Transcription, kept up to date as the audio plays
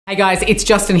Hey guys, it's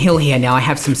Justin Hill here. Now I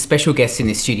have some special guests in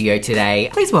the studio today.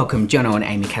 Please welcome Jono and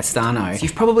Amy Costano.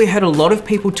 You've probably heard a lot of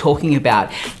people talking about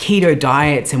keto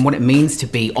diets and what it means to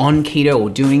be on keto or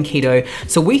doing keto.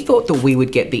 So we thought that we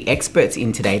would get the experts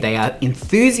in today. They are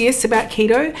enthusiasts about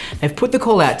keto. They've put the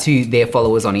call out to their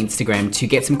followers on Instagram to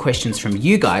get some questions from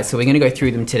you guys. So we're gonna go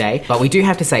through them today. But we do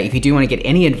have to say, if you do wanna get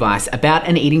any advice about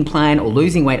an eating plan or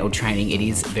losing weight or training, it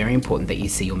is very important that you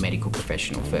see your medical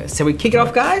professional first. So we kick it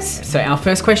off, guys. So our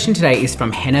first question today is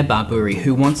from Henna Barburi,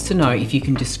 who wants to know if you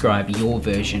can describe your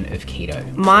version of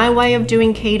keto. My way of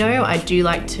doing keto, I do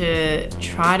like to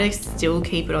try to still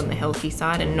keep it on the healthy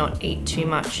side and not eat too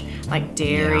much like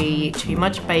dairy, too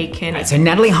much bacon. Right, so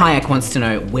Natalie Hayek wants to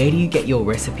know, where do you get your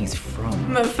recipes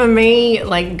from? For me,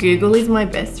 like Google is my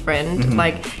best friend.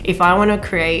 Like if I want to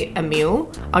create a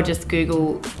meal, I'll just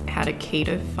Google how to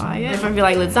keto-fy it. If I feel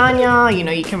like lasagna, you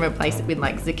know, you can replace it with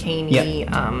like zucchini,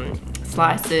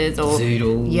 slices or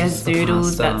zoodles. Yes,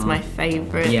 zoodles. That's my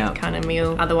favorite kind of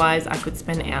meal. Otherwise, I could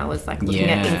spend hours like looking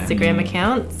at Instagram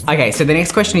accounts. Okay, so the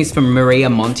next question is from Maria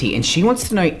Monti, and she wants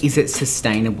to know, is it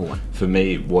sustainable? For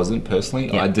me, it wasn't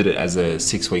personally. I did it as a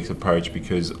 6 weeks approach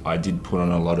because I did put on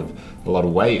a lot of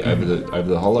weight over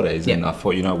the holidays, and I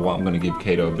thought, you know what, I'm going to give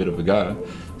keto a bit of a go.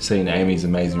 Seeing Amy's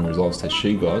amazing results that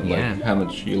she got, like how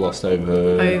much you lost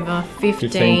over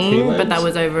 15 kilos? But that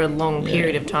was over a long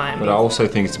period of time. But I also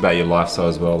think it's about your lifestyle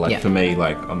as well. Like for me,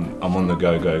 like I'm on the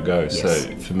go. So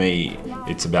for me,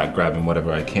 it's about grabbing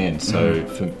whatever I can. So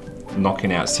for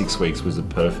knocking out 6 weeks was the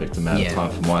perfect amount of time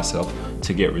for myself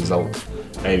to get results.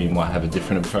 Amy might have a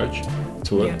different approach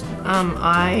to it.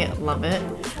 I love it.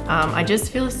 I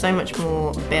just feel so much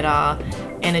more better,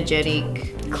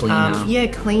 energetic,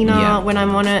 cleaner. Cleaner when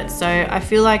I'm on it. So I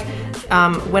feel like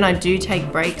when I do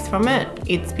take breaks from it,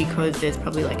 it's because there's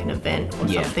probably like an event or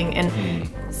something. And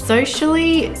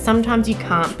socially, sometimes you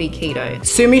can't be keto.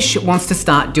 Sumish wants to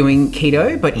start doing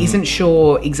keto, but isn't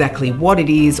sure exactly what it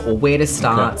is or where to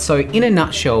start. So in a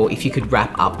nutshell, if you could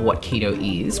wrap up what keto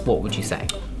is, what would you say?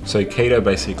 So keto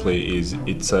basically is,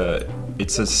 it's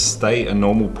a state, a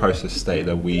normal process state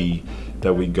that we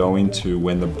go into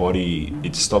when the body,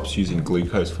 it stops using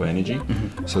glucose for energy.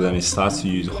 So then it starts to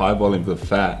use high volumes of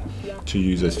fat to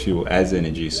use as fuel as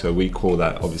energy. So we call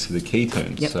that obviously the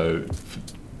ketones. So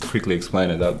quickly explain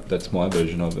it, that's my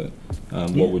version of it.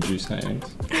 What would you say,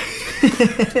 Ants?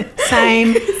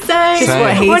 Same. Just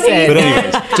what he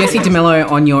said. Jesse DeMello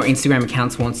on your Instagram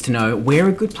accounts wants to know, where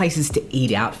are good places to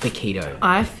eat out for keto?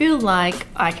 I feel like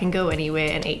I can go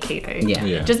anywhere and eat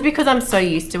keto. Just because I'm so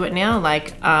used to it now.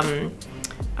 Like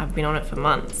I've been on it for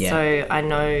months, so I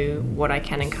know what I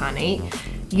can and can't eat.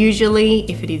 Usually,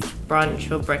 if it is brunch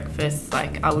or breakfast,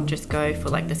 like I would just go for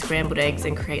like the scrambled eggs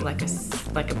and create like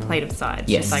a plate of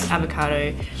sides. Just like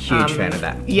avocado. Huge fan of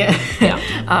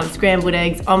that. Scrambled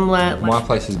eggs, omelette. My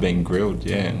place has been grilled,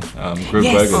 grilled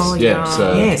burgers.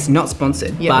 Yes, not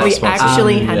sponsored. But we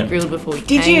actually had grilled before we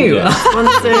came. Did you? Not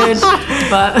sponsored.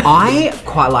 But I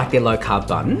quite like their low carb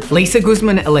bun. Lisa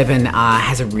Guzman 11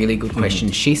 has a really good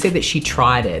question. She said that she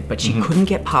tried it, but she couldn't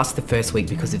get past the first week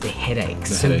because of the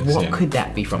headaches. So what could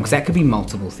that be from? Because that could be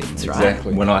multiple things, right?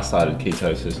 Exactly. When I started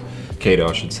keto,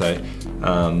 I should say,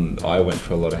 I went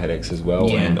for a lot of headaches as well,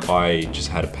 and I just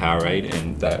had a Powerade,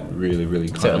 and that really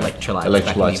kind of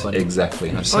electrolytes,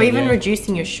 exactly. Or even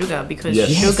reducing your sugar, because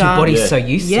sugar, your body's so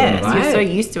used to it, right? You're so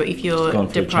used to it. If you're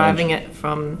depriving it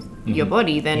from your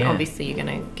body, then obviously you're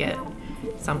gonna get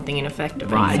something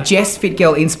ineffective. Right. So. Jess Fit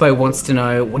Girl Inspo wants to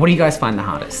know, what do you guys find the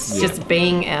hardest? Just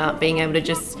being out, being able to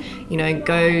just, you know,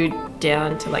 go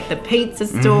down to like the pizza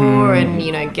store and,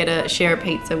 you know, share a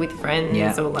pizza with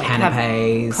friends or like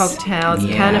canapes, have cocktails,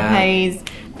 canapes.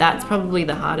 That's probably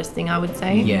the hardest thing, I would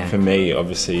say. For me,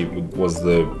 obviously, was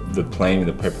the planning,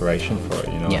 the preparation for it.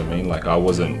 You know what I mean? Like I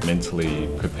wasn't mentally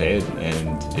prepared,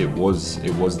 and it was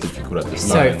difficult at the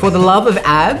start. So, for the love of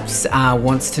abs,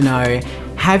 wants to know,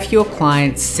 have your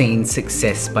clients seen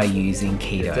success by using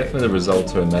keto? Definitely, the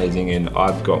results are amazing, and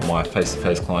I've got my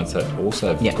face-to-face clients that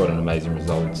also have gotten amazing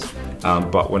results.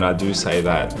 But when I do say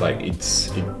that, like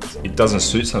it doesn't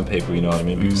suit some people, you know what I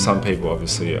mean? Because some people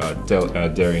obviously are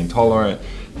dairy intolerant.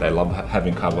 They love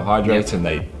having carbohydrates and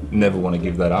they never want to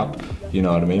give that up, you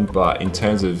know what I mean? But in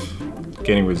terms of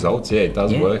getting results, it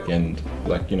does work, and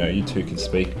like, you know, you two can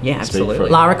speak. Absolutely.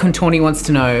 Lara Contorni wants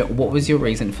to know, what was your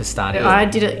reason for starting? I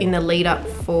did it in the lead up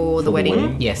for the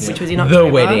wedding. Yes. Which was in October.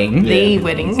 The wedding. The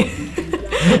wedding.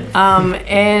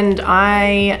 And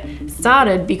I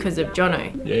started because of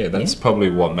Jono. Yeah, that's probably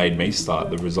what made me start.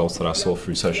 The results that I saw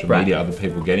through social media, other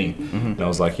people getting. And I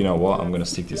was like, you know what, I'm going to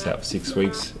stick this out for 6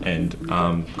 weeks and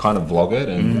kind of vlog it.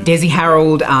 And Desi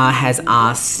Harold has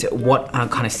asked, what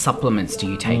kind of supplements do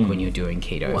you take when you're doing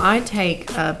keto? Well, I take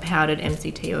powdered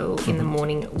MCT oil in the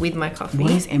morning with my coffee.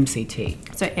 What is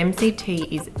MCT? So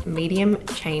MCT is medium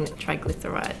chain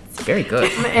triglycerides. Very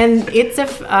good. And it's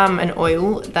an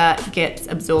oil that gets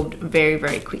absorbed very,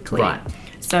 very quickly. Right.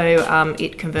 So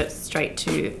it converts straight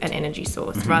to an energy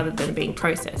source rather than being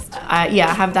processed. I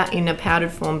have that in a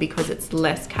powdered form because it's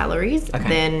less calories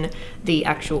than the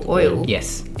actual oil.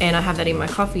 Yes. And I have that in my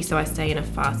coffee, so I stay in a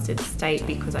fasted state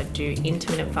because I do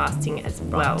intermittent fasting as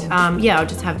well. I'll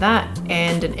just have that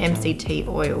and an MCT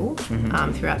oil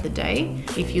throughout the day.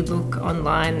 If you look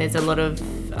online, there's a lot of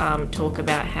talk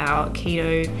about how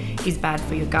keto is bad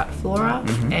for your gut flora,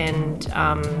 and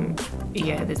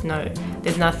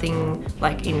there's nothing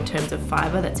like in terms of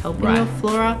fiber that's helping your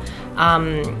flora.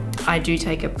 I do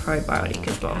take a probiotic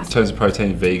as well. in terms of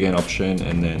protein, vegan option,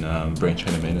 and then branched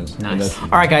chain aminos. Nice. All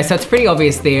right, guys, so it's pretty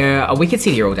obvious there. We could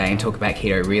sit here all day and talk about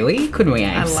keto, really, couldn't we,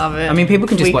 Ames? I love it. I mean, people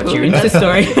can just watch your Insta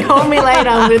story. Call me later,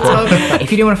 we'll talk.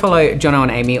 If you do want to follow Jono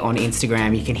and Amy on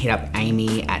Instagram, you can hit up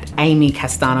Amy at Amy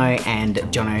Costano and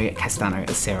Jono Costano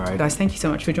Acero. Guys, thank you so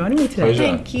much for joining me today. Pleasure.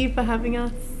 Thank you for having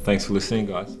us. Thanks for listening,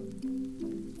 guys.